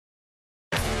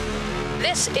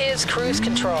This is Cruise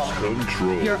Control.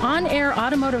 Your on-air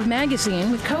automotive magazine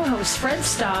with co-hosts Fred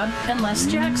Staub and Les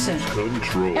Jackson.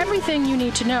 Everything you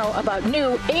need to know about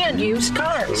new and used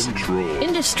cars.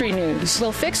 Industry news.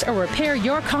 We'll fix or repair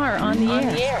your car on the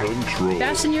air.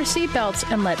 Fasten your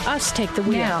seatbelts and let us take the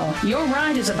wheel. Now, your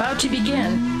ride is about to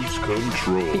begin.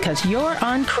 Because you're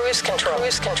on Cruise Control.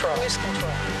 Cruise Control. Cruise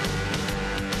Control.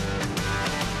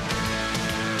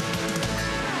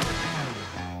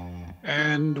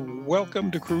 And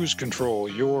welcome to Cruise Control,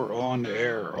 your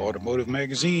on-air automotive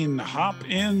magazine. Hop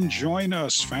in, join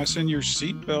us, fasten your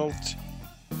seatbelt,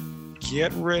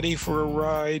 get ready for a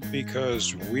ride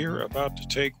because we're about to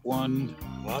take one.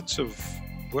 Lots of,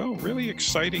 well, really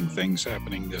exciting things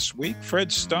happening this week.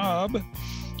 Fred Staub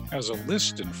has a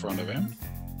list in front of him.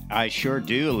 I sure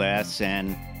do, Les,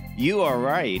 and you are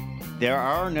right. There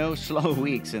are no slow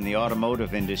weeks in the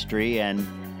automotive industry, and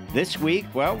this week,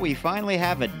 well, we finally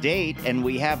have a date and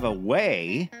we have a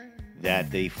way that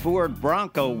the Ford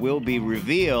Bronco will be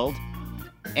revealed.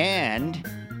 And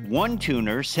one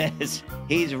tuner says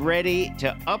he's ready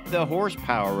to up the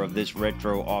horsepower of this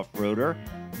retro off-roader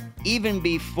even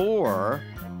before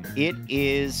it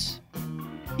is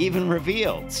even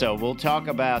revealed. So we'll talk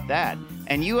about that.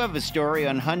 And you have a story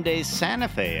on Hyundai's Santa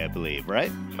Fe, I believe,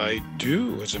 right? I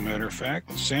do, as a matter of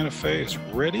fact. Santa Fe is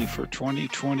ready for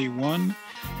 2021.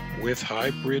 With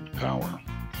hybrid power.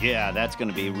 Yeah, that's going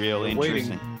to be real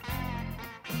interesting.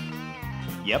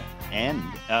 Yep. And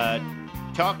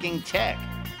talking tech,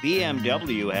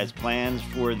 BMW has plans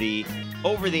for the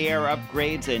over-the-air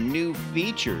upgrades and new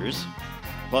features.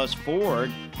 Plus,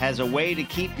 Ford has a way to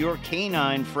keep your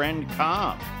canine friend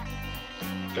calm.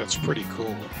 That's pretty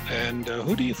cool. And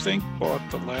who do you think bought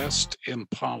the last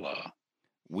Impala?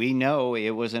 We know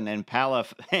it was an Impala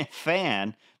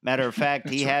fan. Matter of fact,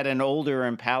 he had an older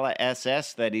Impala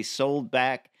SS that he sold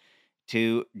back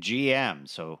to GM.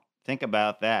 So think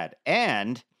about that.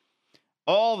 And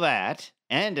all that,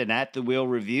 and an at-the-wheel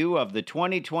review of the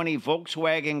 2020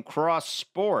 Volkswagen Cross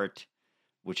Sport,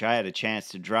 which I had a chance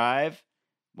to drive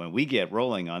when we get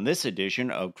rolling on this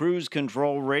edition of Cruise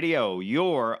Control Radio,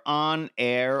 your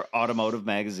on-air automotive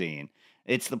magazine.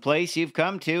 It's the place you've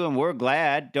come to, and we're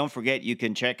glad. Don't forget you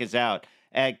can check us out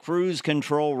at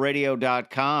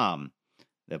cruisecontrolradio.com,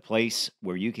 the place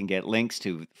where you can get links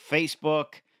to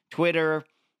Facebook, Twitter,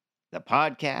 the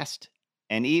podcast,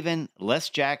 and even Les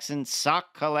Jackson's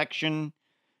sock collection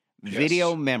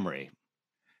video memory.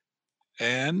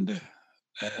 And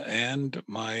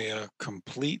my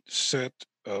complete set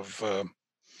of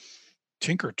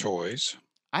Tinker Toys.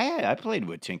 I played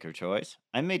with Tinker Toys.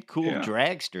 I made cool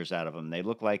dragsters out of them. They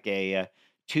look like a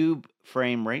tube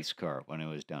frame race car when it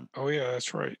was done. Oh, yeah,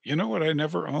 that's right. You know what I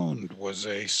never owned was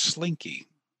a Slinky.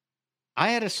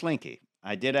 I had a Slinky.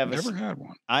 I did have never had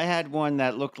one. I had one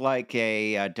that looked like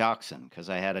a Dachshund because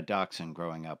I had a Dachshund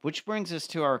growing up, which brings us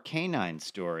to our canine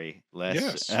story,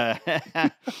 Les.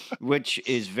 Yes. Which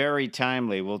is very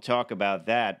timely. We'll talk about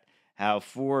that, how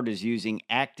Ford is using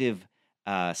active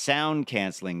sound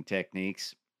canceling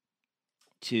techniques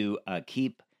to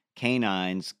keep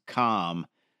canines calm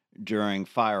during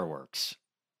fireworks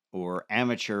or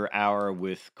amateur hour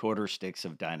with quarter sticks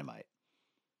of dynamite.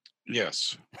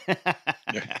 Yes.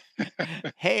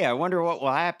 Hey, I wonder what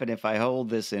will happen if I hold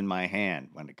this in my hand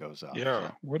when it goes off. Yeah.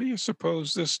 So, what do you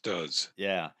suppose this does?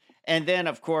 yeah. And then,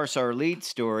 of course, our lead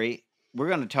story, we're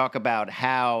going to talk about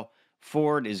how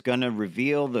Ford is going to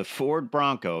reveal the Ford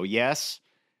Bronco. Yes,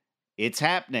 it's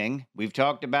happening. We've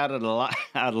talked about it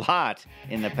a lot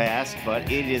in the past,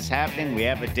 but it is happening. We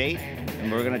have a date,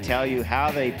 and we're going to tell you how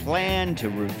they plan to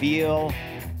reveal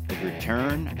the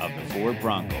return of the Ford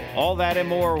Bronco. All that and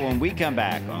more when we come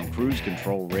back on Cruise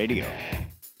Control Radio.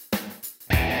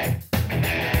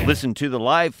 Listen to the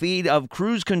live feed of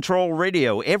Cruise Control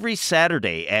Radio every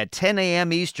Saturday at 10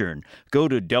 a.m. Eastern. Go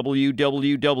to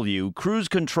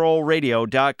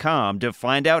www.cruisecontrolradio.com to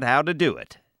find out how to do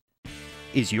it.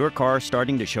 Is your car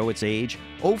starting to show its age?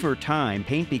 Over time,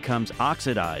 paint becomes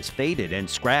oxidized, faded, and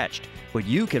scratched. But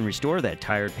you can restore that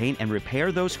tired paint and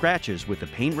repair those scratches with the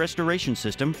Paint Restoration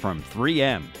System from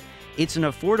 3M. It's an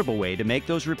affordable way to make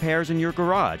those repairs in your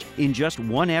garage in just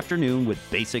one afternoon with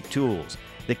basic tools.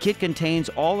 The kit contains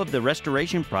all of the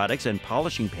restoration products and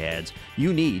polishing pads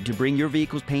you need to bring your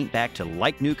vehicle's paint back to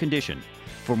like-new condition.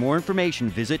 For more information,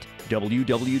 visit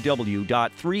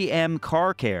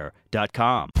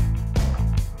www.3mcarcare.com.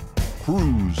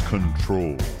 Cruise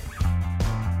Control.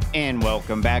 And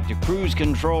welcome back to Cruise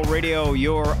Control Radio,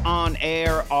 your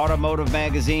on-air automotive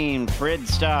magazine. Fred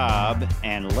Staub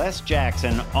and Les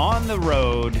Jackson on the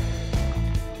road.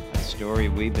 A story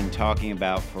we've been talking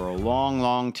about for a long,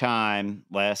 long time,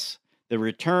 Les. the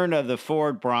return of the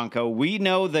Ford Bronco. We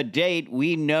know the date.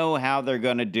 We know how they're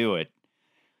going to do it.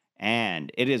 And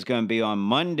it is going to be on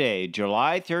Monday,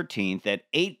 July 13th at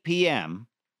 8 p.m.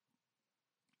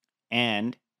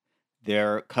 And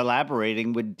they're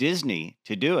collaborating with Disney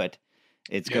to do it.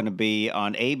 It's going to be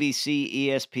on ABC,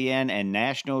 ESPN, and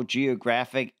National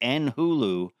Geographic and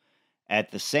Hulu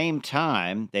at the same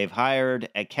time. They've hired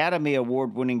Academy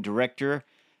Award-winning director,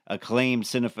 acclaimed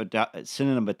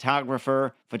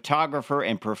cinematographer, photographer,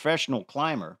 and professional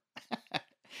climber.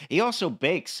 He also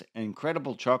bakes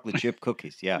incredible chocolate chip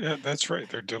cookies. Yeah, that's right.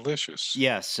 They're delicious.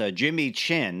 Yes, Jimmy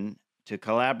Chin, to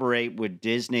collaborate with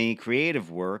Disney Creative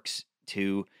Works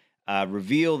to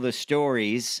reveal the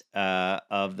stories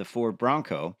of the Ford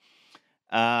Bronco.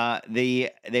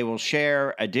 They will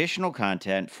share additional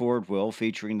content, Ford will,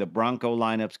 featuring the Bronco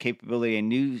lineup's capability and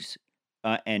news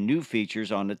and new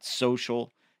features on its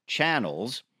social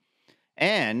channels.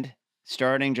 And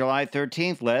starting July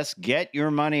 13th, Les, get your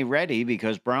money ready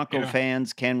because Bronco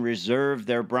fans can reserve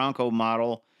their Bronco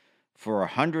model for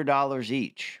 $100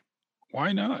 each.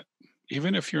 Why not?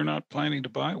 Even if you're not planning to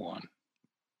buy one,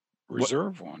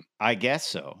 reserve one. I guess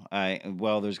so.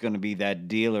 Well, there's going to be that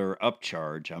dealer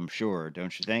upcharge, I'm sure,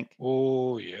 don't you think?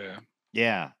 Oh, yeah.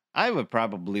 Yeah. I would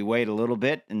probably wait a little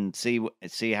bit and see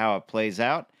how it plays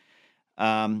out.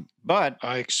 But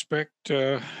I expect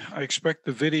the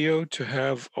video to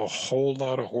have a whole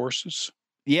lot of horses.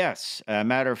 Yes.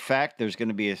 Matter of fact, there's going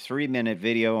to be a 3-minute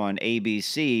video on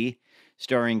ABC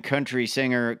starring country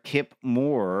singer Kip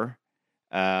Moore.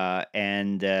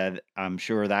 And I'm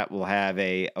sure that will have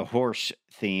a horse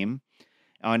theme.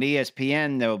 On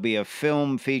ESPN, there'll be a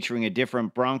film featuring a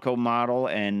different Bronco model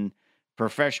and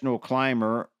professional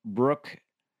climber Brooke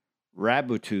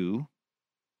Rabutu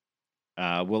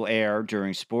will air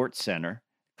during Sports Center.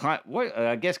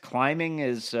 I guess climbing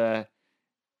is the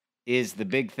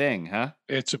big thing, huh?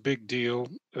 It's a big deal.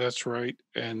 That's right.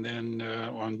 And then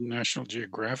on National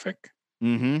Geographic,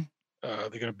 Mm-hmm. They're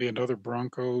going to be another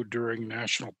Bronco during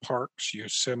National Parks,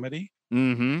 Yosemite.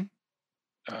 Mm-hmm.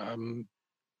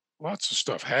 Lots of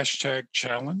stuff. Hashtag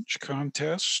challenge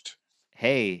contest.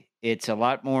 Hey, it's a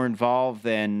lot more involved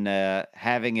than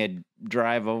having it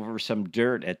drive over some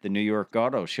dirt at the New York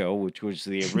Auto Show, which was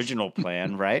the original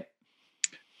plan, right?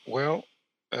 Well,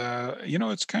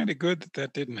 it's kind of good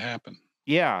that didn't happen.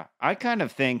 Yeah, I kind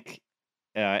of think,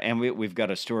 and we've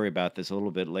got a story about this a little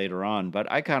bit later on,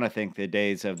 but I kind of think the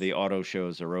days of the auto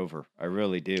shows are over. I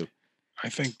really do. I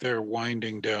think they're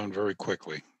winding down very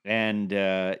quickly. And,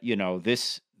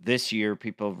 this year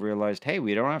people have realized, hey,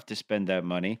 we don't have to spend that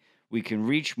money. We can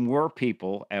reach more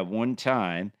people at one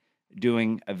time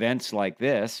doing events like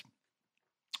this.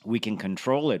 We can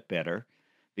control it better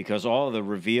because all of the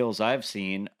reveals I've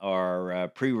seen are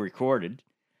pre-recorded,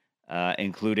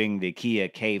 including the Kia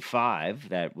K5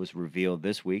 that was revealed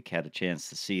this week. Had a chance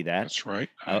to see that. That's right.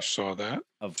 I saw that.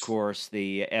 Of course,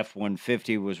 the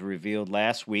F-150 was revealed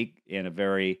last week in a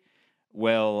very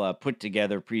well put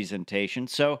together presentation.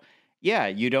 So, yeah,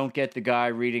 you don't get the guy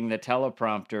reading the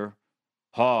teleprompter,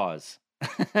 pause.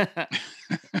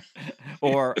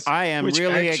 Or I am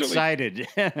really excited.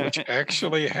 Which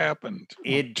actually happened.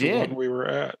 It did. When we were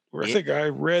at, where the guy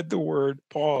read the word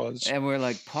pause. And we're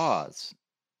like, pause.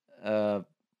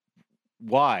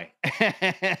 Why?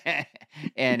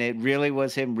 And it really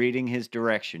was him reading his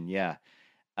direction. Yeah.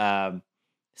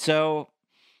 So,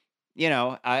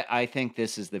 I think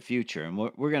this is the future. And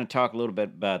we're going to talk a little bit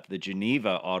about the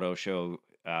Geneva Auto Show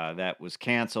that was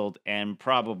canceled and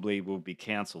probably will be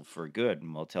canceled for good.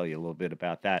 And we'll tell you a little bit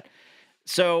about that.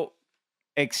 So,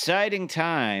 exciting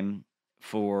time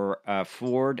for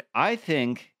Ford. I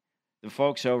think the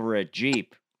folks over at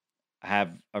Jeep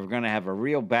are going to have a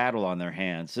real battle on their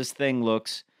hands. This thing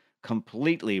looks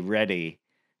completely ready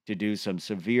to do some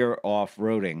severe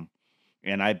off-roading.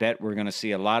 And I bet we're going to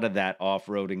see a lot of that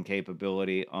off-roading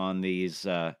capability on these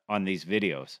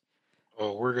videos.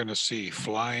 Oh, we're going to see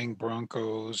flying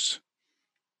Broncos,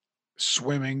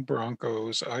 swimming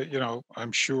Broncos.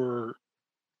 I'm sure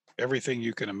everything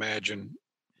you can imagine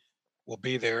will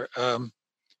be there.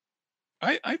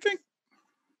 I think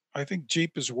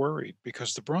Jeep is worried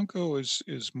because the Bronco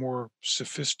is more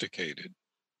sophisticated.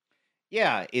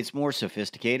 Yeah, it's more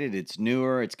sophisticated. It's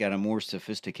newer. It's got a more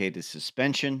sophisticated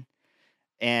suspension.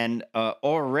 And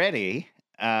already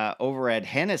over at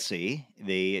Hennessy,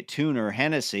 the tuner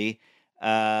Hennessy,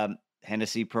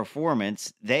 Hennessy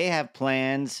Performance, they have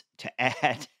plans to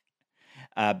add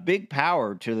big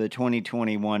power to the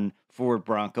 2021 Ford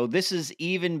Bronco. This is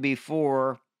even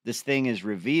before this thing is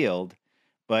revealed,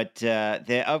 but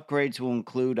the upgrades will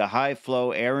include a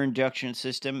high-flow air induction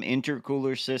system,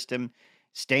 intercooler system,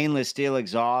 stainless steel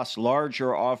exhaust,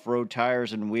 larger off-road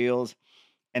tires and wheels,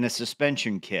 and a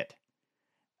suspension kit.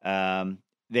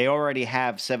 They already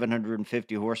have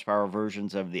 750 horsepower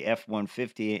versions of the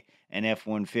F-150 and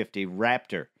F-150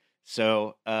 Raptor.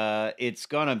 So it's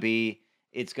gonna be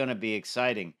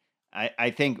exciting. I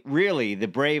think really the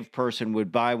brave person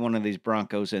would buy one of these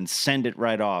Broncos and send it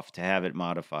right off to have it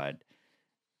modified.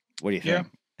 What do you think?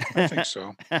 Yeah, I think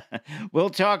so. We'll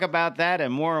talk about that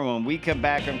and more when we come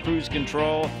back on Cruise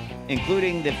Control,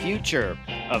 including the future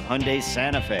of Hyundai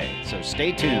Santa Fe. So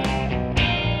stay tuned.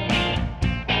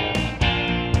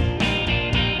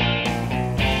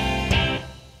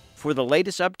 For the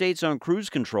latest updates on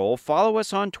Cruise Control, follow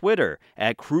us on Twitter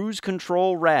at Cruise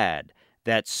Control Rad.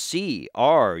 That's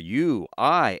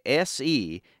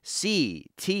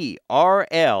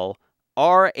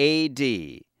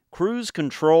CruiseControlRad. Cruise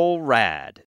Control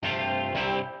Rad.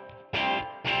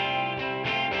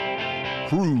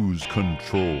 Cruise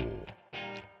Control.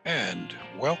 And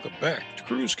welcome back to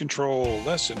Cruise Control.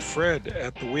 Les and Fred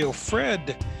at the wheel.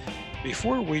 Fred,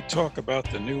 before we talk about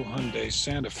the new Hyundai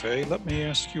Santa Fe, let me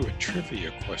ask you a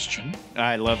trivia question.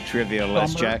 I love trivia,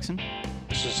 Les Jackson.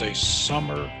 This is a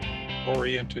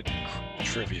summer-oriented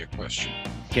trivia question.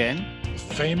 Ken?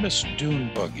 Famous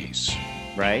dune buggies.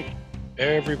 Right.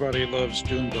 Everybody loves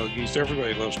dune buggies.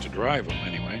 Everybody loves to drive them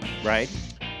anyway. Right.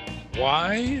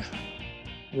 Why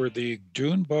were the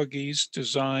dune buggies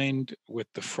designed with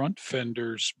the front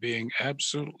fenders being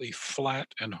absolutely flat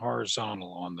and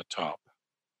horizontal on the top?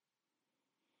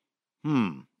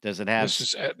 Does it have...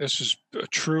 This is a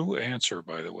true answer,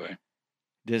 by the way.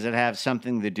 Does it have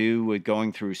something to do with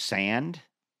going through sand?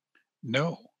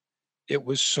 No. It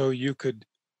was so you could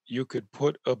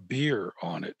put a beer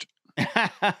on it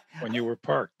when you were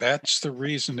parked. That's the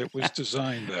reason it was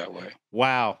designed that way.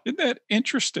 Wow. Isn't that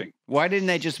interesting? Why didn't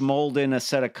they just mold in a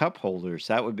set of cup holders?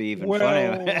 That would be even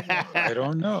funny. funnier. I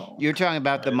don't know. You're talking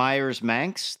about the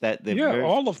Myers-Manx?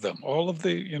 All of them. All of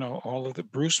the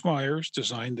Bruce Myers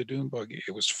designed the dune buggy.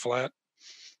 It was flat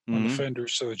on the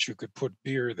fenders so that you could put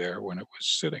beer there when it was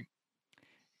sitting.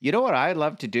 You know what I'd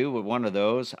love to do with one of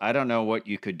those? I don't know what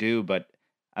you could do, but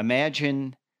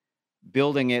imagine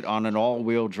building it on an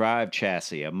all-wheel drive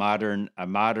chassis, a modern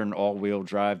all-wheel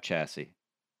drive chassis.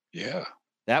 Yeah.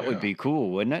 That would be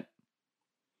cool, wouldn't it?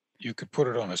 You could put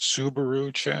it on a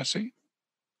Subaru chassis.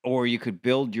 Or you could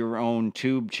build your own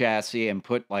tube chassis and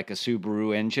put like a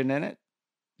Subaru engine in it.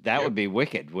 That would be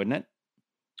wicked, wouldn't it?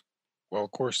 Well,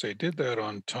 of course, they did that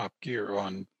on Top Gear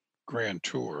on Grand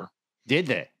Tour. Did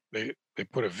they? They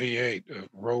put a V8, a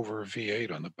Rover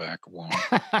V8 on the back of one.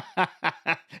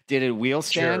 Did it wheel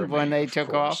stand when they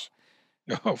took off?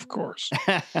 Of course.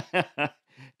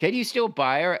 Can you still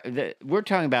buy her? We're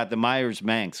talking about the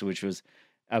Myers-Manx, which was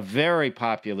a very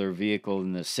popular vehicle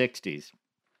in the 60s.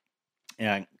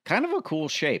 Yeah, kind of a cool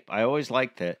shape. I always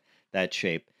liked that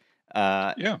shape.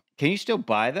 Yeah. Can you still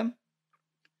buy them?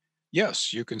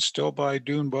 Yes, you can still buy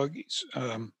dune buggies.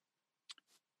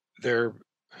 They're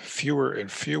fewer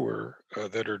and fewer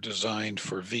that are designed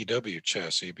for VW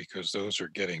chassis because those are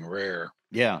getting rare.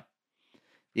 Yeah.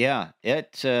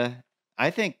 I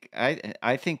think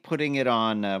putting it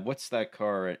on what's that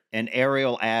car? An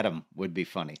Ariel Atom would be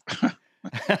funny.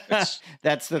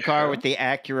 That's the car with the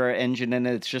Acura engine in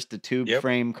it. It's just a tube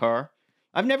frame car.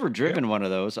 I've never driven one of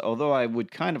those, although I would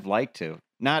kind of like to.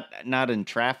 Not in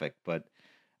traffic, but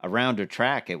around a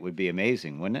track, it would be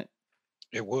amazing, wouldn't it?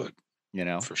 It would.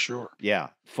 For sure. Yeah.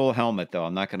 Full helmet, though.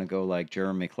 I'm not going to go like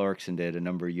Jeremy Clarkson did a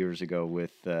number of years ago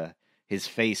with his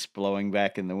face blowing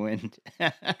back in the wind.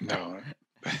 No,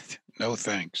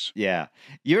 thanks. Yeah.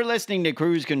 You're listening to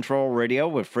Cruise Control Radio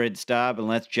with Fred Staub and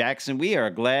Les Jackson. We are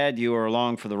glad you are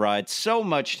along for the ride. So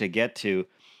much to get to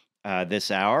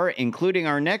this hour, including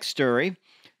our next story.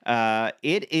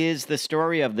 It is the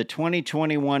story of the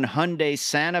 2021 Hyundai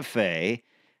Santa Fe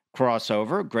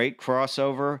crossover. Great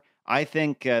crossover. I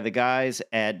think the guys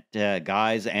and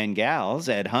gals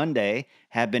at Hyundai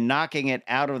have been knocking it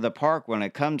out of the park when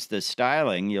it comes to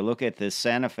styling. You look at this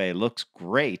Santa Fe, looks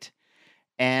great.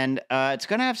 And it's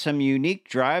going to have some unique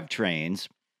drivetrains.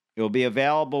 It will be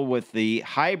available with the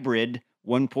hybrid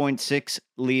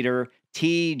 1.6-liter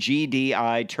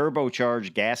TGDI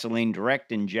turbocharged gasoline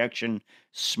direct injection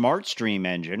SmartStream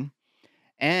engine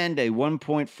and a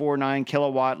 1.49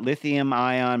 kilowatt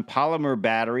lithium-ion polymer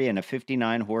battery and a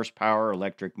 59 horsepower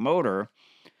electric motor.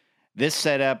 This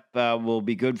setup will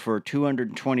be good for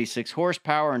 226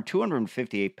 horsepower and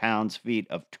 258 pounds-feet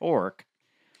of torque,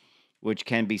 which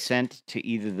can be sent to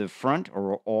either the front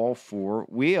or all four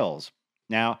wheels.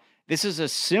 Now, this is a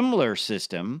similar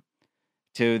system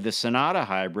to the Sonata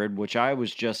Hybrid, which I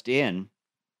was just in,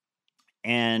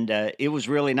 And it was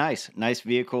really nice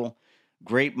vehicle,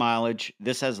 great mileage.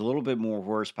 This has a little bit more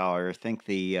horsepower. I think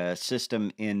the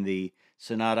system in the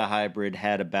Sonata Hybrid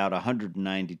had about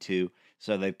 192,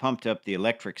 so they pumped up the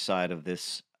electric side of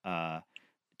this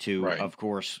to, Right. of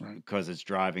course, Right. because it's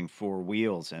driving four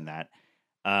wheels in that.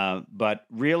 But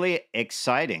really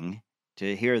exciting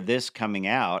to hear this coming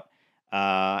out,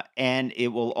 and it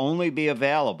will only be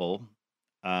available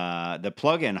the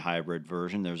plug-in hybrid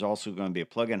version. There's also going to be a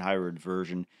plug-in hybrid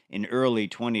version in early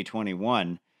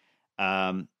 2021.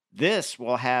 This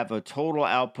will have a total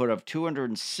output of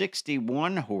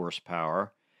 261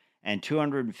 horsepower and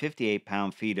 258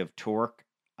 pound-feet of torque.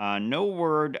 No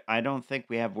word, I don't think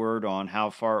we have word on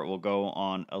how far it will go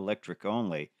on electric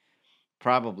only.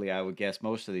 Probably, I would guess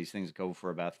most of these things go for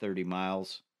about 30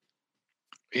 miles.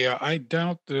 Yeah, I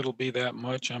doubt that it'll be that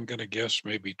much. I'm going to guess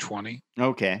maybe 20,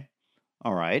 Okay.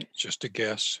 All right. just a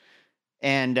guess.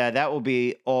 And that will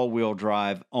be all-wheel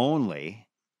drive only.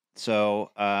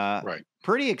 So Right.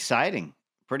 pretty exciting.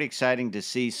 Pretty exciting to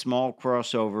see small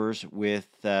crossovers with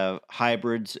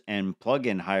hybrids and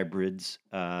plug-in hybrids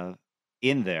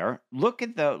in there. Look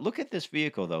at this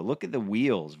vehicle though. Look at the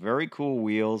wheels. Very cool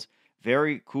wheels.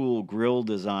 Very cool grille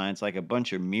designs, like a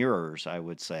bunch of mirrors, I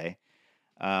would say.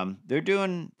 They're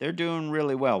doing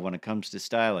really well when it comes to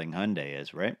styling. Hyundai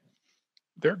is, right?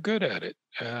 They're good at it.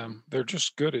 They're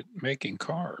just good at making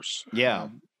cars. Yeah.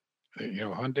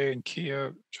 Hyundai and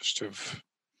Kia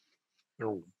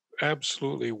they're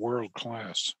absolutely world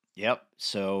class. Yep.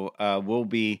 So we'll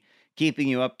be keeping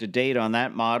you up to date on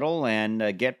that model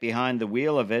and get behind the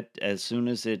wheel of it as soon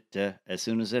as it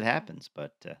happens.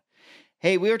 But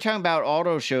hey, we were talking about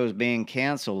auto shows being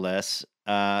canceled, Les.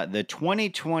 The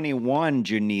 2021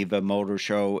 Geneva Motor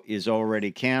Show is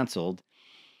already canceled.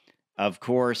 Of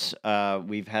course,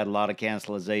 we've had a lot of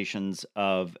cancelizations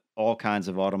of all kinds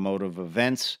of automotive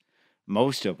events,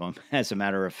 most of them, as a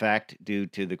matter of fact, due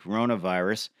to the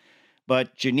coronavirus.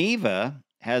 But Geneva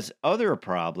has other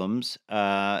problems.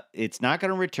 It's not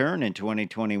going to return in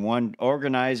 2021.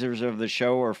 Organizers of the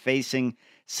show are facing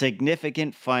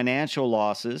significant financial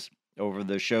losses over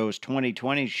the show's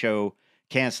 2020 show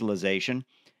cancellation.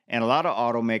 And a lot of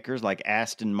automakers like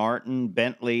Aston Martin,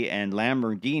 Bentley, and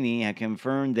Lamborghini have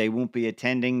confirmed they won't be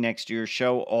attending next year's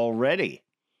show already.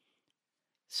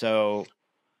 So,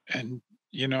 And,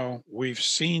 we've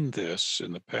seen this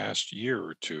in the past year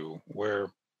or two where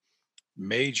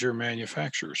major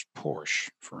manufacturers, Porsche,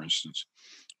 for instance,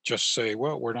 just say,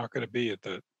 well, we're not going to be at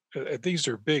these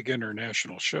are big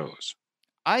international shows.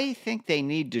 I think they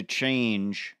need to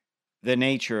change the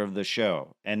nature of the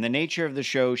show. And the nature of the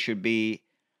show should be,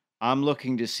 I'm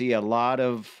looking to see a lot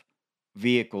of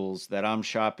vehicles that I'm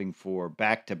shopping for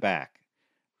back to back.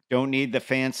 Don't need the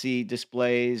fancy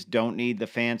displays, don't need the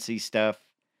fancy stuff.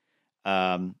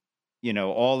 All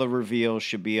the reveals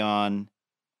should be on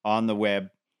the web.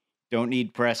 Don't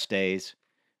need press days.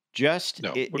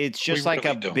 It's just like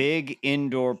really a don't. big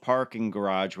indoor parking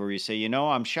garage where you say,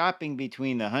 I'm shopping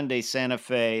between the Hyundai Santa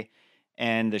Fe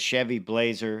and the Chevy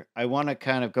Blazer. I want to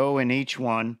kind of go in each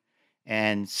one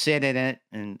and sit in it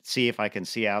and see if I can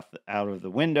see out of the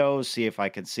windows, see if I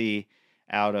can see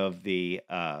out of the,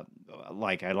 I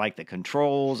like the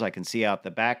controls, I can see out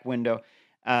the back window.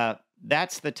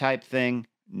 That's the type thing.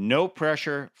 No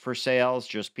pressure for sales,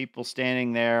 just people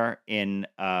standing there in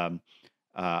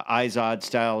Izod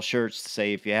style shirts to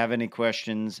say, if you have any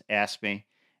questions, ask me.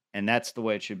 And that's the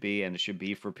way it should be. And it should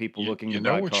be for people looking to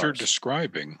buy what cars. you're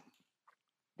describing.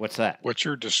 What's that? What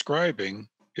you're describing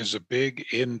is a big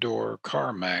indoor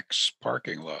CarMax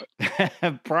parking lot.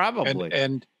 Probably.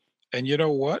 And you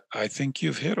know what? I think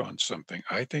you've hit on something.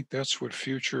 I think that's what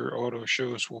future auto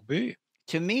shows will be.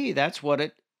 To me, that's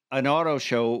what an auto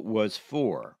show was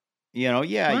for. You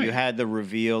Right. had the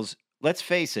reveals. Let's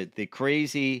face it, the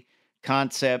crazy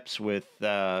concepts with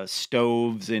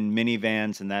stoves and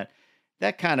minivans and that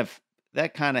kind of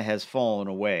has fallen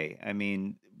away. I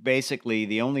mean, basically,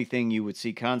 the only thing you would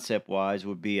see concept-wise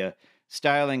would be a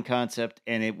styling concept,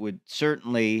 and it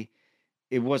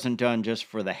wasn't done just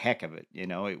for the heck of it.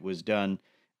 It was done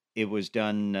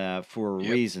for a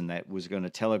Yep. reason that was going to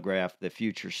telegraph the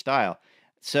future style.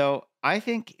 So I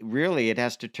think really it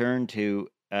has to turn to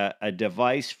a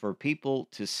device for people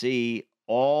to see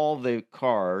all the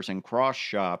cars and cross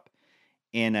shop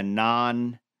in a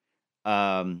non-heavy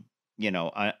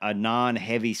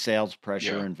sales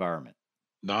pressure Yeah. environment.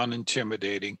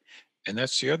 Non-intimidating. And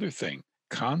that's the other thing.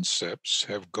 Concepts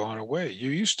have gone away.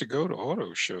 You used to go to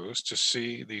auto shows to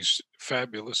see these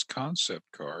fabulous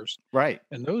concept cars, Right.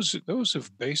 and those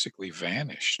have basically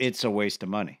vanished. It's a waste of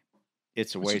money.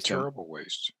 It's a It's a waste of terrible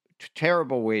waste.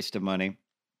 terrible waste of money.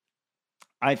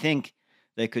 I think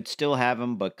They could still have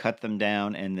them, but cut them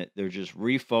down, and they're just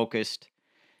refocused.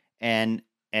 And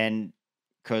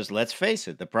because let's face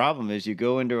it, the problem is you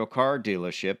go into a car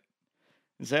dealership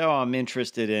and say, "Oh, I'm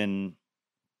interested in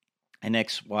an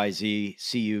XYZ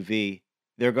CUV."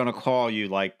 They're going to call you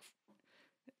like,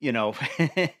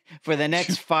 for the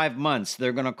next 5 months,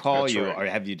 they're going to call That's you. right. Or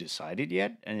have you decided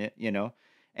yet? And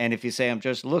and if you say, "I'm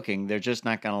just looking," they're just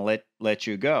not going to let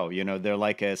you go. They're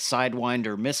like a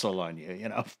Sidewinder missile on you.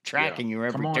 Tracking you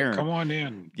every turn. Come on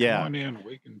in. Yeah. Come on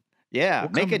in. Yeah,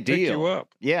 We'll make come a and pick deal. you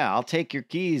up. Yeah, I'll take your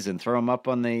keys and throw them up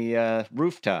on the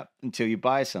rooftop until you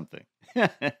buy something.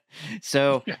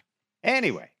 So, Yeah.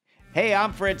 anyway, hey,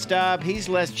 I'm Fred Staub. He's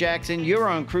Les Jackson. You're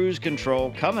on Cruise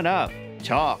Control. Coming up,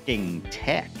 Talking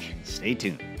Tech. Stay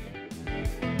tuned.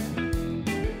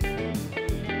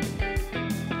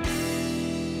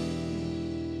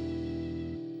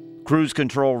 Cruise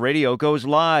Control Radio goes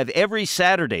live every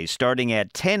Saturday starting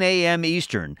at 10 a.m.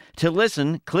 Eastern. To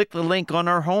listen, click the link on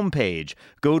our homepage.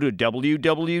 Go to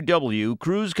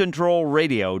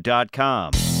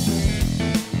www.cruisecontrolradio.com.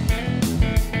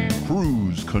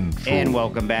 Cruise Control. And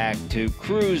welcome back to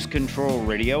Cruise Control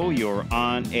Radio, your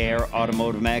on-air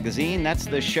automotive magazine. That's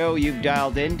the show you've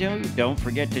dialed into. Don't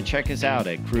forget to check us out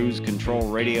at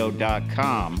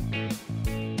cruisecontrolradio.com,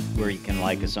 where you can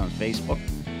like us on Facebook.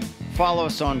 Follow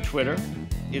us on Twitter.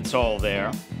 It's all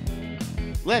there.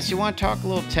 Les, you want to talk a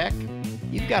little tech?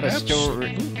 You've got a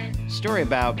story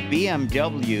about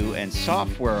BMW and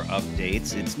software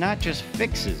updates. It's not just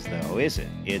fixes, though, is it?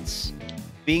 It's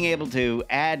being able to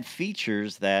add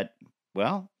features that,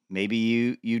 well, maybe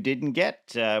you didn't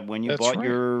get when you That's bought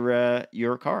right.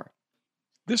 your car.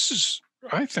 This is,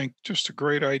 I think, just a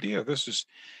great idea. This is,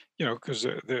 because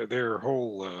their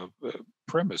whole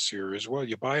premise here is, well,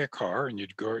 you buy a car and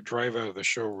you'd go drive out of the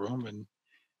showroom and,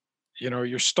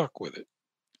 you're stuck with it.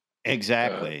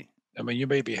 Exactly. I mean, you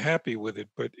may be happy with it,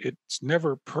 but it's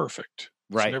never perfect.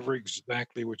 Right. It's never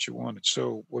exactly what you wanted.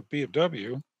 So what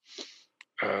BMW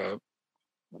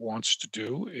wants to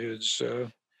do is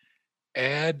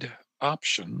add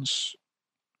options,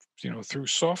 through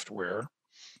software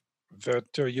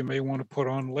that you may want to put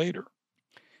on later.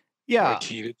 Yeah. Like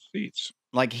heated seats.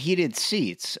 Like heated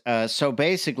seats. So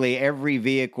basically, every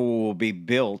vehicle will be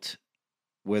built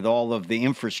with all of the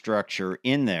infrastructure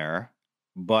in there,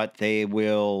 but they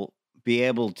will be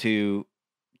able to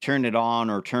turn it on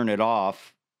or turn it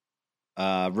off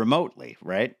remotely,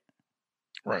 right?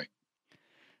 Right.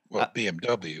 Well,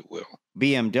 BMW will.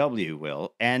 BMW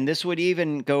will. And this would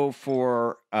even go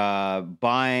for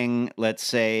buying, let's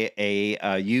say,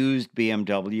 a used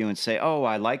BMW and say, "Oh,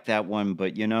 I like that one,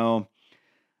 but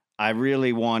I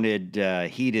really wanted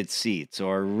heated seats,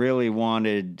 or I really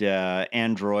wanted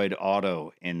Android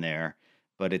Auto in there,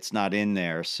 but it's not in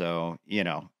there." So,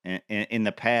 in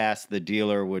the past, the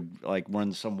dealer would like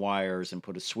run some wires and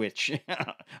put a switch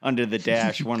under the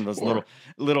dash, one of those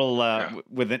little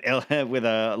with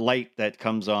a light that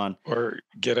comes on. Or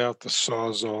get out the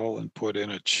Sawzall and put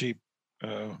in a cheap,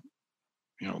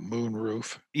 moon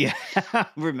roof. Yeah.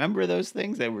 Remember those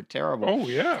things? They were terrible. Oh,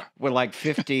 yeah. With like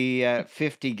 50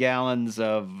 gallons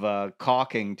of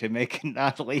caulking to make it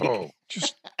not leak. Oh,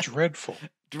 just dreadful.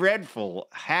 Dreadful.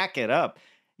 Hack it up.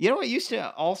 You know what used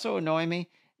to also annoy me?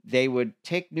 They would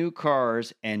take new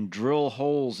cars and drill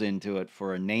holes into it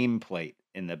for a nameplate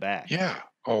in the back. Yeah.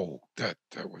 Oh, that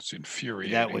was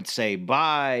infuriating. That would say,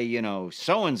 "By,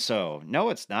 so-and-so."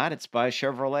 No, it's not. It's by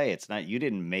Chevrolet. It's not. You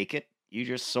didn't make it. You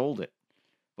just sold it.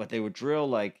 But they would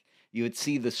drill you would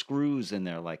see the screws in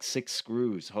there, like 6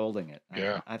 screws holding it.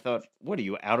 Yeah. I thought, what are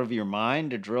you, out of your mind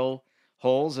to drill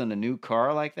holes in a new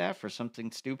car like that for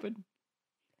something stupid?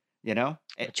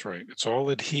 That's right. It's all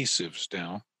adhesives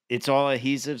now. It's all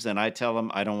adhesives, and I tell them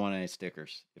I don't want any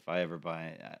stickers. If I ever buy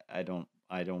it, I don't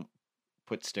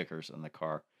put stickers on the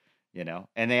car,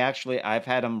 And they actually, I've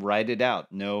had them write it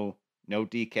out. No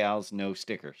decals, no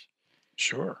stickers.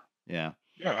 Sure. Yeah.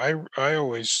 Yeah. I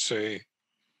always say,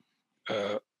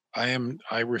 I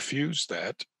refuse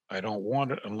that. I don't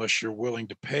want it unless you're willing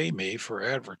to pay me for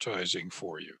advertising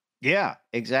for you. Yeah,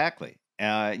 exactly.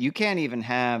 You can't even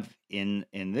have in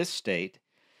this state,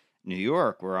 New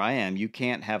York, where I am, you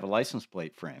can't have a license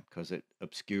plate frame because it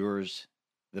obscures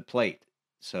the plate.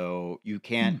 So you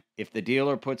can't, if the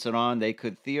dealer puts it on, they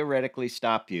could theoretically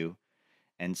stop you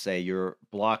and say you're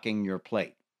blocking your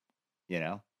plate,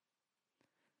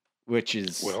 which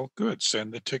is... Well, good.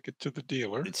 Send the ticket to the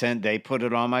dealer. They put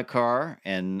it on my car,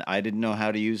 and I didn't know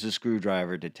how to use a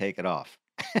screwdriver to take it off.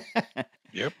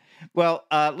 Yep. Well,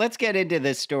 let's get into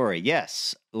this story.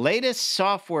 Yes, latest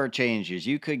software changes.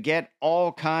 You could get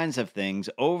all kinds of things,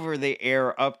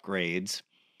 over-the-air upgrades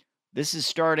This is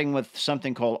starting with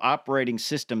something called Operating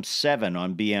System 7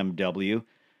 on BMW.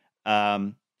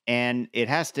 And it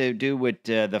has to do with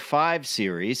the 5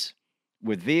 Series.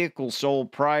 With vehicles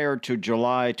sold prior to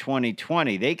July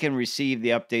 2020, they can receive the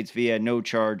updates via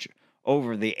no-charge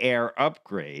over-the-air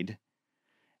upgrade.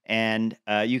 And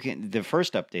the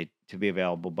first update to be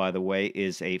available, by the way,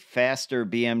 is a faster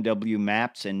BMW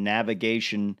Maps and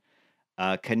navigation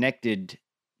connected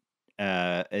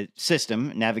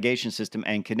navigation system,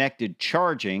 and connected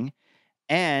charging,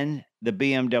 and the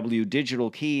BMW digital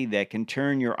key that can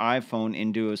turn your iPhone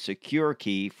into a secure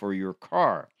key for your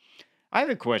car. I have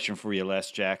a question for you,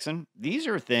 Les Jackson. These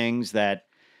are things that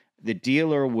the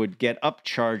dealer would get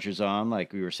upcharges on,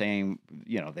 like we were saying,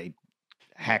 they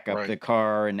hack up the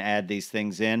car and add these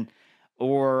things in,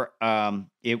 or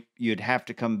you'd have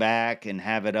to come back and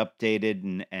have it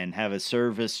updated and have a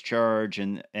service charge,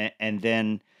 and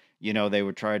then they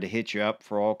would try to hit you up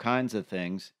for all kinds of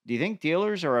things. Do you think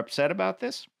dealers are upset about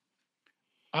this?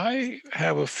 I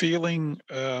have a feeling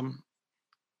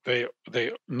they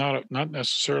not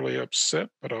necessarily upset,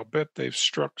 but I'll bet they've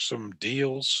struck some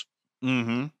deals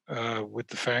with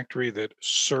the factory that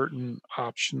certain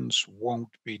options won't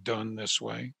be done this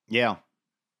way. Yeah.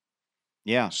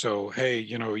 Yeah. So, hey,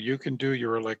 you can do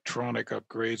your electronic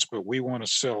upgrades, but we want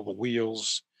to sell the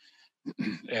wheels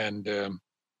and, the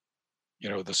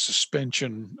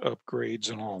suspension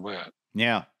upgrades and all that.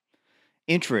 Yeah.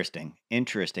 Interesting.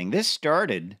 This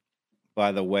started,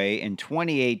 by the way, in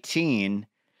 2018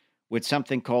 with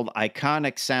something called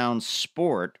Iconic Sound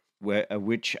Sport,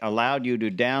 which allowed you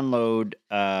to download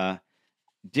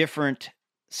different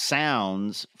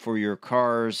sounds for your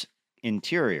car's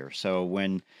interior. So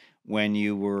when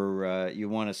you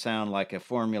want to sound like a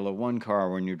Formula One car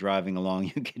when you're driving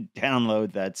along, you can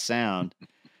download that sound.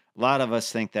 A lot of us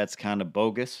think that's kind of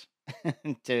bogus.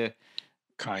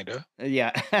 Kinda.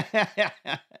 Yeah.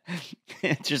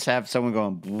 Just have someone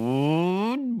going,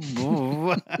 boo,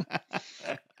 boo.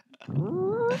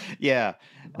 Yeah.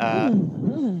 I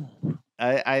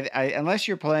unless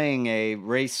you're playing a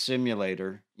race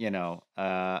simulator,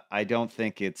 I don't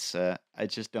think it's, I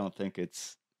just don't think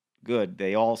it's good.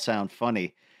 They all sound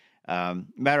funny.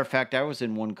 Matter of fact, I was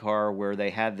in one car where they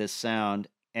had this sound,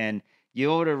 and you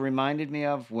know what it reminded me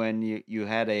of when you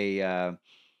had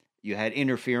you had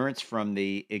interference from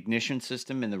the ignition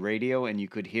system in the radio, and you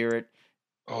could hear it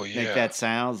make that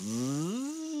sound.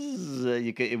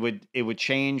 It would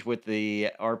change with the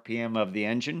RPM of the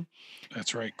engine.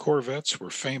 That's right. Corvettes were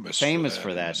famous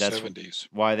for that. That's 70s.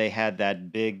 Why they had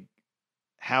that big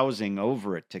housing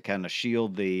over it to kind of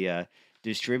shield the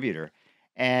distributor.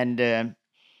 And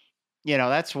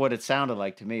that's what it sounded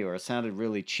like to me, or it sounded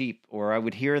really cheap, or I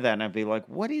would hear that and I'd be like,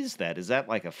 what is that? Is that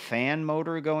like a fan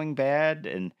motor going bad?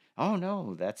 And oh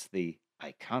no, that's the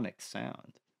Iconic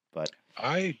Sound. But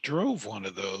I drove one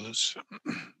of those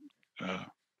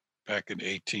back in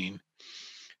 18,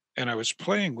 and I was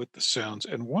playing with the sounds,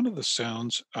 and one of the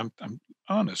sounds, I'm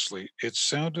honestly, it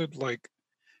sounded like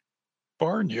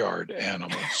barnyard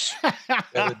animals at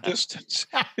a distance.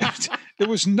 There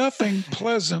was nothing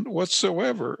pleasant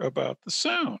whatsoever about the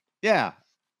sound. Yeah.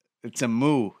 It's a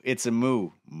moo. It's a moo.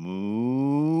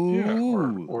 Moo. Yeah,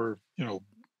 or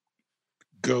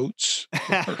goats.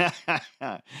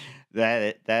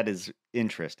 That is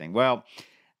interesting. Well,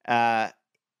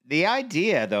 the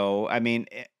idea, though, I mean,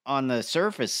 on the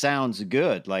surface sounds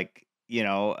good. Like,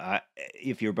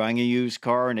 if you're buying a used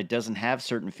car and it doesn't have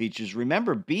certain features,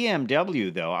 remember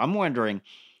BMW, though, I'm wondering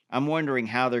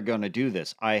how they're going to do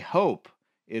this. I hope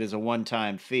it is a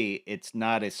one-time fee. It's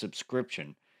not a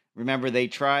subscription. Remember, they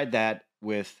tried that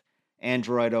with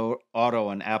Android Auto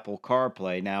and Apple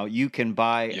CarPlay. Now, you can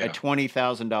buy a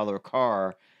 $20,000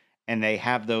 car, and they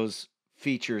have those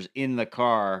features in the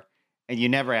car, and you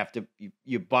never have to,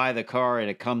 you buy the car and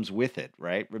it comes with it,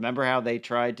 right? Remember how they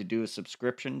tried to do a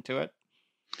subscription to it?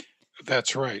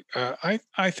 That's right.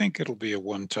 I think it'll be a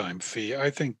one-time fee. I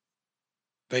think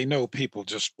they know people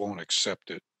just won't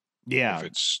accept it. Yeah. If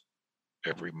it's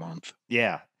every month.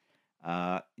 Yeah.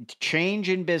 Change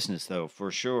in business, though,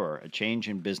 for sure. A change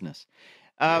in business.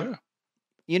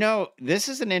 This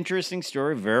is an interesting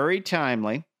story, very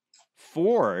timely.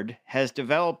 Ford has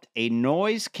developed a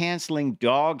noise-canceling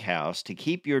doghouse to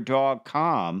keep your dog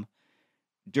calm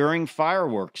during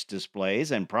fireworks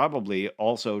displays and probably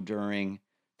also during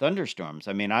thunderstorms.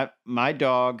 I mean, my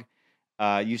dog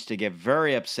used to get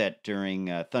very upset during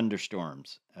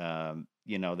thunderstorms.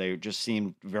 They just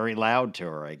seemed very loud to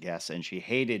her, I guess, and she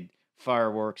hated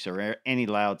fireworks or any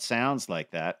loud sounds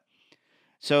like that.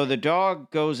 So the dog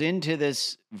goes into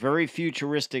this very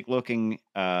futuristic looking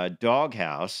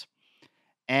doghouse,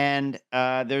 And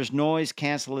there's noise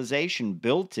cancellation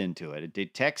built into it. It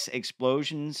detects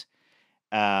explosions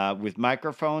with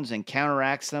microphones and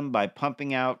counteracts them by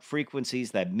pumping out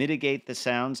frequencies that mitigate the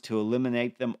sounds to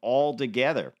eliminate them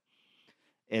altogether.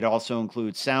 It also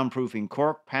includes soundproofing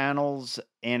cork panels,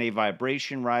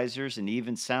 anti-vibration risers, and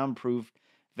even soundproof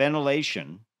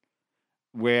ventilation,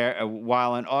 where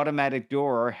while an automatic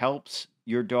door helps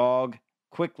your dog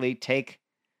quickly take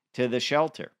to the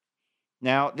shelter.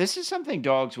 Now, this is something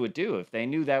dogs would do if they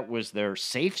knew that was their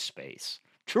safe space,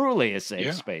 truly a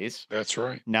safe space. That's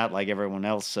right. Not like everyone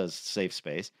else says safe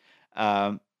space.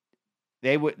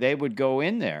 They would go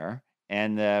in there,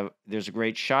 and there's a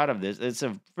great shot of this. It's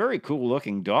a very cool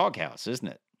looking doghouse,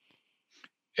 isn't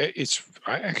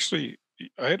it?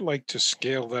 I'd like to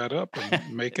scale that up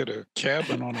and make it a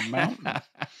cabin on a mountain.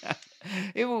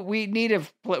 We need a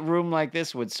room like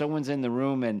this when someone's in the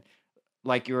room and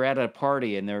like you're at a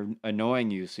party and they're annoying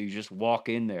you, so you just walk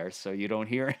in there so you don't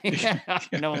hear anything.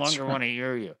 No longer want to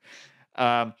hear you.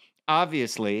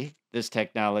 Obviously, this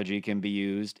technology can be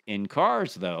used in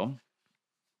cars, though,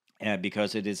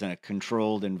 because it is in a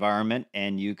controlled environment,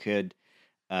 and you could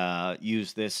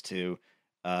use this to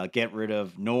get rid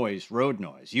of noise, road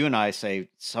noise. You and I say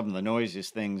some of the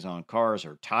noisiest things on cars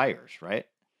are tires, right?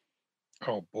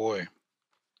 Oh boy.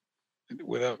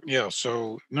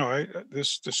 So no,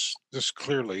 this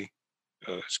clearly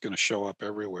is going to show up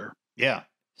everywhere. Yeah.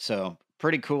 So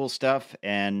pretty cool stuff.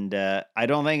 And I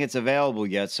don't think it's available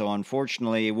yet. So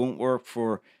unfortunately, it won't work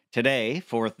for today,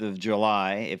 4th of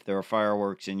July, if there are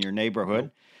fireworks in your neighborhood.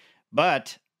 Nope.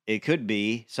 But it could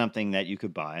be something that you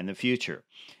could buy in the future.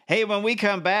 Hey, when we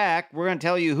come back, we're going to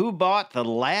tell you who bought the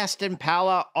last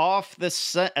Impala off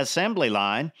the assembly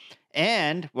line.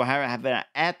 And we'll have an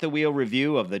at-the-wheel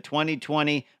review of the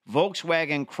 2020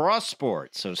 Volkswagen Cross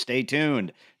Sport. So stay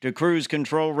tuned to Cruise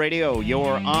Control Radio,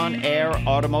 your on-air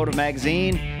automotive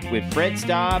magazine with Fred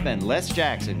Staub and Les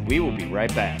Jackson. We will be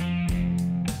right back.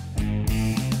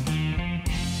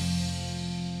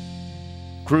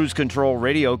 Cruise Control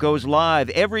Radio goes live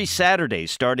every Saturday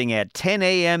starting at 10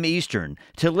 a.m. Eastern.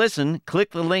 To listen,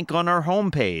 click the link on our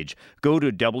homepage. Go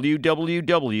to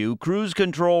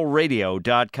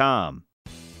www.cruisecontrolradio.com.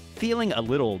 Feeling a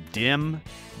little dim?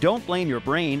 Don't blame your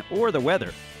brain or the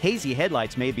weather. Hazy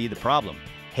headlights may be the problem.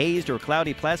 Hazed or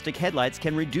cloudy plastic headlights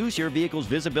can reduce your vehicle's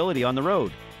visibility on the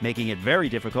road, making it very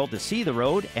difficult to see the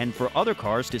road and for other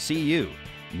cars to see you.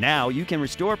 Now you can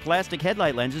restore plastic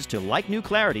headlight lenses to like-new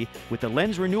clarity with the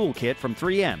Lens Renewal Kit from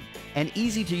 3M, an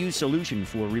easy-to-use solution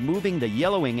for removing the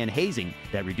yellowing and hazing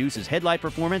that reduces headlight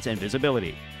performance and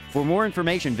visibility. For more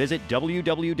information, visit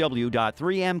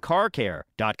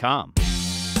www.3mcarcare.com.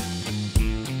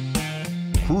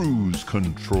 Cruise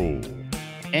Control.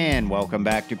 And welcome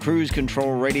back to Cruise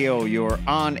Control Radio, your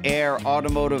on-air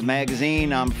automotive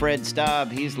magazine. I'm Fred Staub.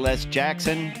 He's Les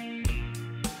Jackson.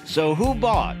 So who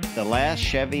bought the last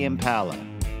Chevy Impala?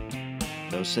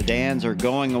 Those sedans are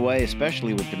going away,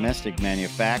 especially with domestic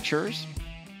manufacturers.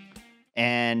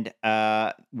 And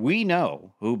we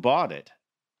know who bought it.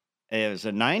 It was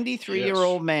a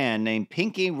 93-year-old man named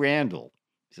Pinky Randall.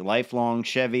 He's a lifelong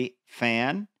Chevy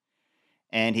fan.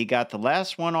 And he got the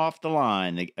last one off the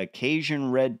line, the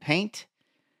Occasion Red paint.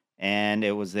 And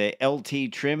it was the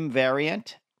LT trim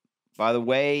variant. By the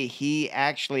way, he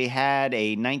actually had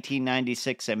a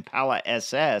 1996 Impala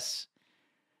SS,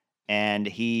 and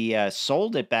he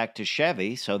sold it back to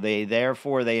Chevy, so they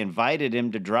invited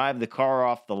him to drive the car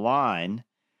off the line.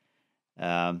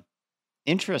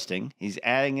 Interesting. He's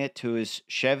adding it to his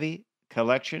Chevy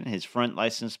collection. His front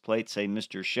license plate say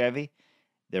Mr. Chevy.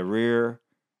 The rear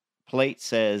plate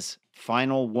says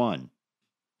Final One.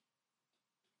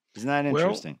 Isn't that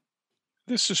interesting? Well,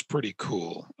 this is pretty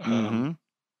cool.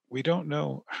 We don't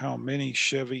know how many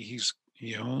Chevy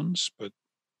he owns, but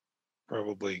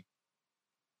probably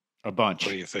a bunch.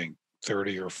 What do you think,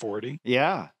 30 or 40?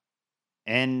 Yeah.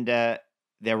 And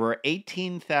there were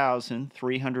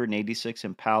 18,386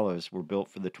 Impalas were built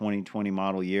for the 2020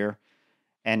 model year,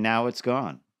 and now it's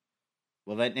gone.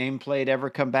 Will that nameplate ever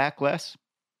come back, Les?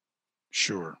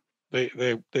 Sure.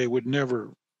 They would never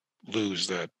lose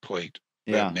that plate,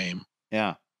 that name.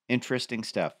 Yeah. Interesting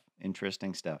stuff.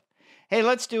 Hey,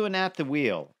 let's do an at the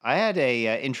wheel. I had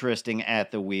a interesting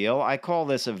at the wheel. I call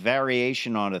this a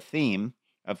variation on a theme.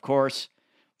 Of course,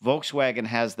 Volkswagen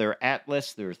has their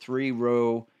Atlas, their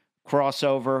 3-row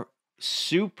crossover,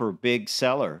 super big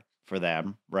seller for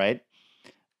them, right?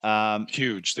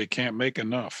 Huge. They can't make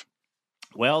enough.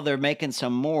 Well, they're making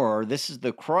some more. This is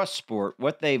the Cross Sport.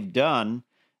 What they've done,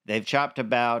 they've chopped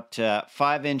about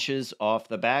 5 inches off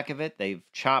the back of it. They've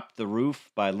chopped the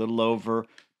roof by a little over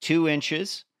 2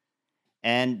 inches.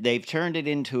 and they've turned it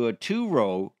into a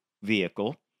 2-row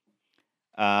vehicle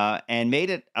and made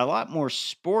it a lot more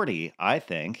sporty, I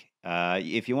think.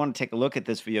 If you want to take a look at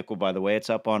this vehicle, by the way, it's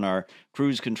up on our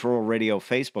Cruise Control Radio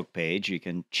Facebook page. You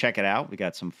can check it out. We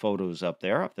got some photos up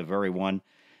there of the very one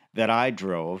that I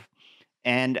drove.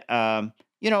 And,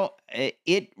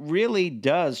 it really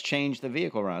does change the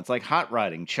vehicle around. It's like hot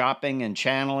rodding, chopping and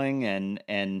channeling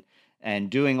and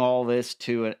doing all this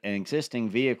to an existing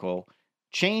vehicle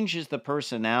changes the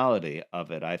personality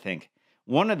of it, I think.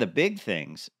 One of the big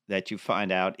things that you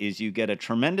find out is you get a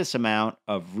tremendous amount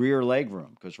of rear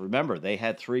legroom because remember, they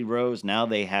had 3 rows, now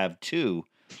they have 2.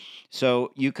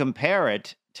 So you compare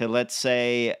it to, let's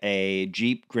say, a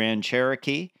Jeep Grand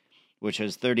Cherokee, which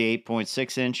has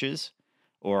 38.6 inches,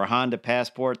 or a Honda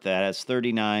Passport that has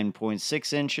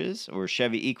 39.6 inches, or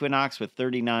Chevy Equinox with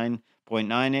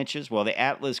 39.9 inches. Well, the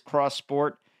Atlas Cross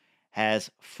Sport has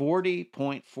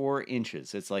 40.4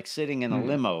 inches. It's like sitting in a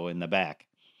limo in the back.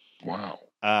 Wow.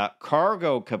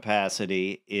 Cargo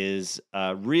capacity is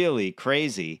really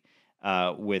crazy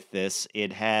with this.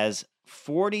 It has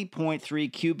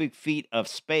 40.3 cubic feet of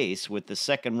space with the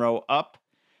second row up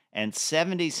and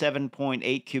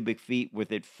 77.8 cubic feet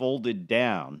with it folded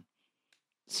down.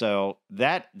 So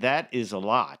that is a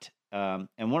lot. And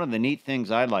one of the neat things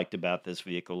I liked about this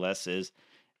vehicle, Les, is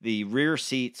the rear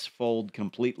seats fold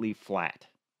completely flat.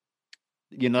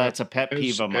 That's a pet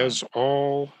peeve of mine. As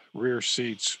all rear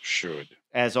seats should.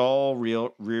 As all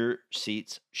rear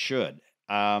seats should.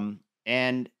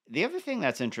 And the other thing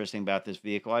that's interesting about this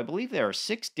vehicle, I believe there are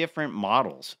 6 different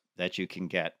models that you can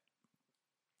get,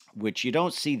 which you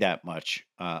don't see that much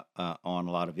on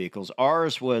a lot of vehicles.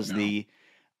 Ours was the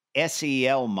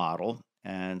SEL model,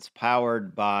 and it's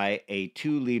powered by a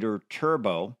 2-liter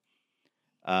turbo.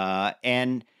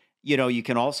 And, you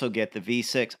can also get the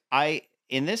V6.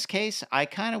 In this case, I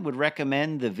kind of would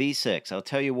recommend the V6. I'll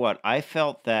tell you what, I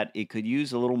felt that it could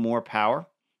use a little more power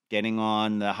getting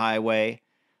on the highway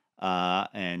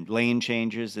and lane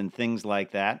changes and things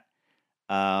like that.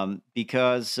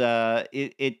 Because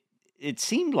it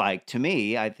seemed like, to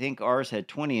me, I think ours had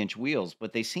 20-inch wheels,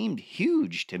 but they seemed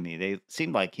huge to me. They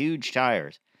seemed like huge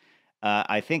tires.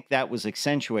 I think that was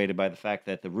accentuated by the fact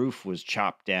that the roof was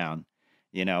chopped down,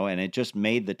 and it just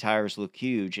made the tires look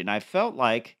huge. And I felt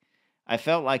like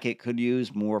it could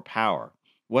use more power.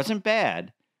 Wasn't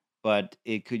bad, but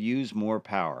it could use more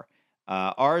power.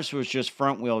 Ours was just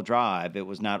front-wheel drive. It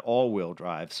was not all-wheel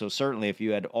drive. So certainly if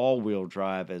you had all-wheel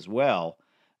drive as well,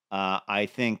 I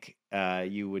think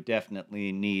you would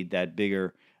definitely need that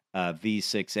bigger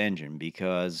V6 engine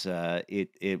because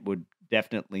it would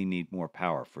definitely need more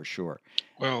power for sure.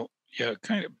 Well, yeah,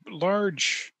 kind of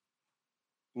large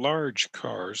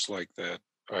cars like that,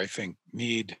 I think,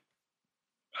 need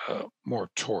more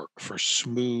torque for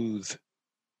smooth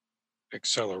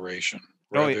acceleration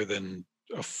rather than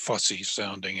a fussy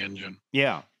sounding engine.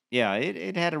 Yeah,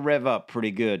 it had to rev up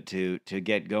pretty good to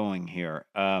get going here.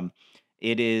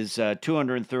 It is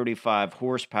 235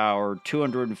 horsepower,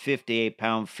 258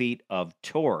 pound-feet of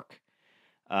torque.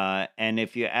 And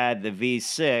if you add the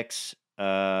V6,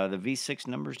 the V6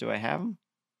 numbers, do I have them?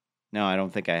 No, I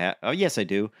don't think I have. Oh, yes, I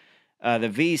do. The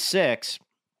V6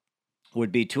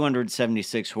 would be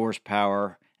 276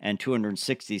 horsepower and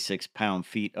 266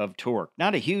 pound-feet of torque.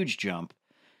 Not a huge jump,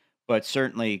 but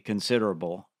certainly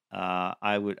considerable.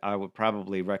 I would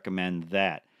probably recommend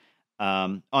that.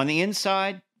 On the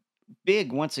inside,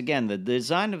 big, once again, the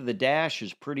design of the dash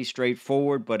is pretty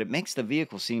straightforward, but it makes the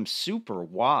vehicle seem super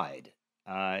wide.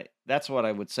 That's what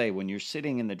I would say. When you're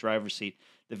sitting in the driver's seat,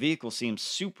 the vehicle seems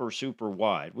super, super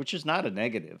wide, which is not a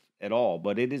negative at all,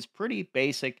 but it is pretty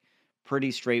basic, pretty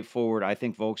straightforward. I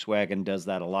think Volkswagen does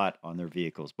that a lot on their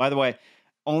vehicles. By the way,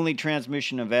 only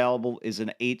transmission available is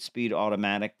an 8-speed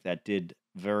automatic that did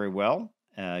very well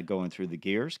going through the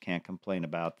gears. Can't complain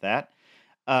about that.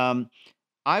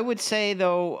 I would say,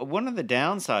 though, one of the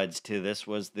downsides to this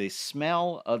was the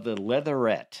smell of the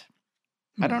leatherette.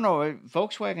 I don't know.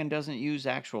 Volkswagen doesn't use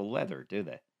actual leather, do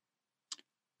they?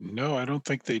 No, I don't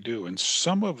think they do. And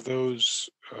some of those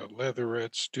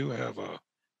leatherettes do have a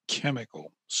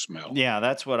chemical smell. Yeah,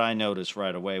 that's what I noticed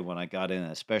right away when I got in,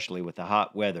 especially with the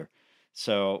hot weather.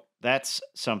 So that's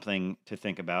something to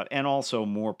think about. And also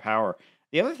more power.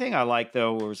 The other thing I like,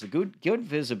 though, was the good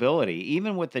visibility.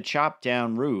 Even with the chopped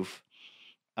down roof,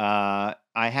 I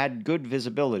had good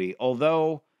visibility.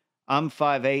 Although I'm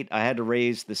 5'8", I had to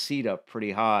raise the seat up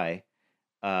pretty high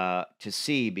to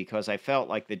see because I felt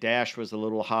like the dash was a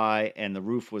little high and the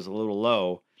roof was a little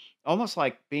low. Almost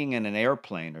like being in an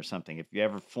airplane or something. If you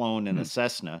ever flown in a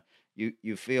Cessna,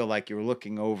 you feel like you're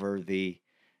looking over the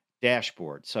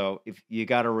dashboard. So if you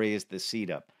got to raise the seat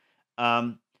up.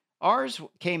 Ours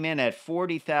came in at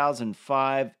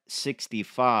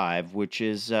 40,565, which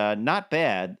is not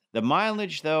bad. The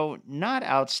mileage, though, not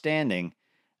outstanding.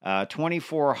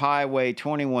 24 highway,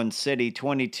 21 city,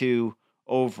 22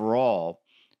 overall.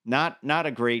 Not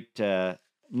a great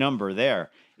number there.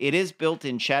 It is built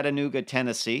in Chattanooga,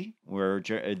 Tennessee, where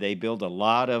they build a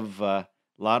lot of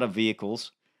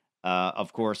vehicles.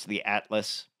 Of course, the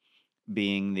Atlas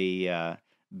being the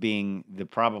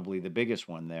probably the biggest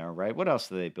one there, right? What else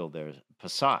do they build there?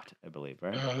 Passat, I believe,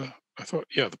 right? I thought,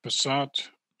 yeah, the Passat.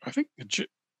 I think the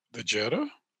Jetta.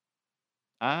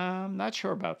 I'm not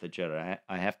sure about the Jetta.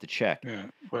 I have to check. Yeah,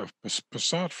 well,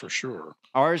 Passat for sure.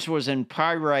 Ours was in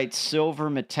pyrite silver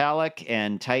metallic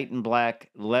and Titan black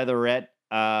leatherette.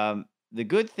 The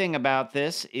good thing about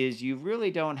this is you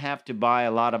really don't have to buy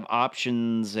a lot of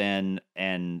options and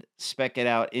spec it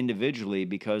out individually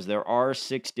because there are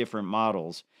 6 different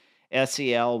models.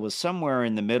 SEL was somewhere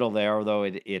in the middle there, although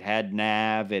it had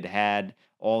nav, it had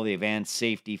all the advanced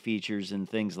safety features and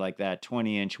things like that,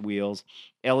 20-inch wheels,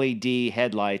 LED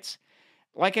headlights.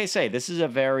 Like I say, this is a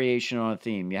variation on a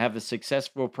theme. You have a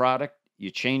successful product, you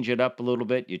change it up a little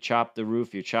bit, you chop the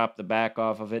roof, you chop the back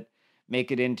off of it,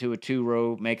 make it into a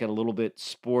 2-row, make it a little bit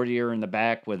sportier in the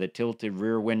back with a tilted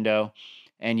rear window,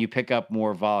 and you pick up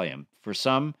more volume. For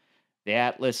some, the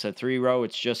Atlas, a 3-row,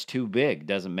 it's just too big,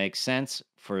 doesn't make sense.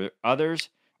 For others,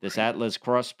 this Atlas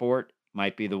Cross Sport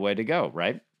might be the way to go,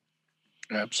 right?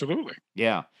 Absolutely.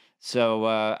 Yeah.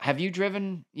 So you've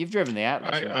driven the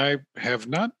Atlas? Right? I have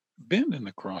not been in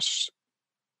the Cross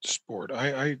Sport.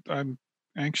 I'm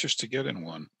anxious to get in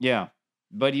one. Yeah.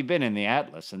 But you've been in the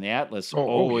Atlas, and the Atlas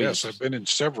always... Oh, yes, I've been in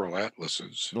several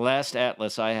Atlases. The last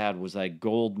Atlas I had was like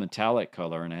gold metallic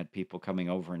color, and I had people coming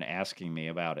over and asking me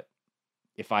about it,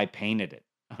 if I painted it.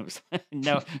 I was like,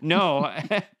 no. No.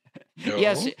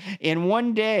 Yes, in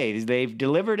one day, they've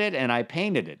delivered it, and I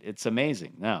painted it. It's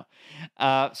amazing. No.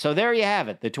 So there you have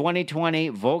it, the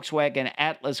 2020 Volkswagen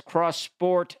Atlas Cross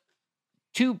Sport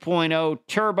 2.0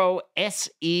 Turbo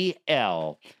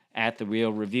SEL. At The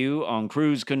Real Review on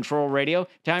Cruise Control Radio.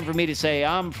 Time for me to say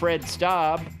I'm Fred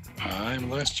Staub. I'm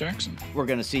Les Jackson. We're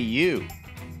going to see you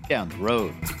down the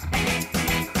road.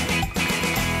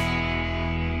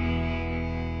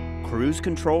 Cruise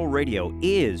Control Radio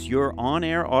is your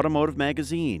on-air automotive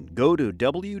magazine. Go to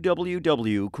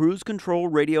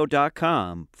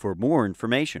www.cruisecontrolradio.com for more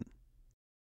information.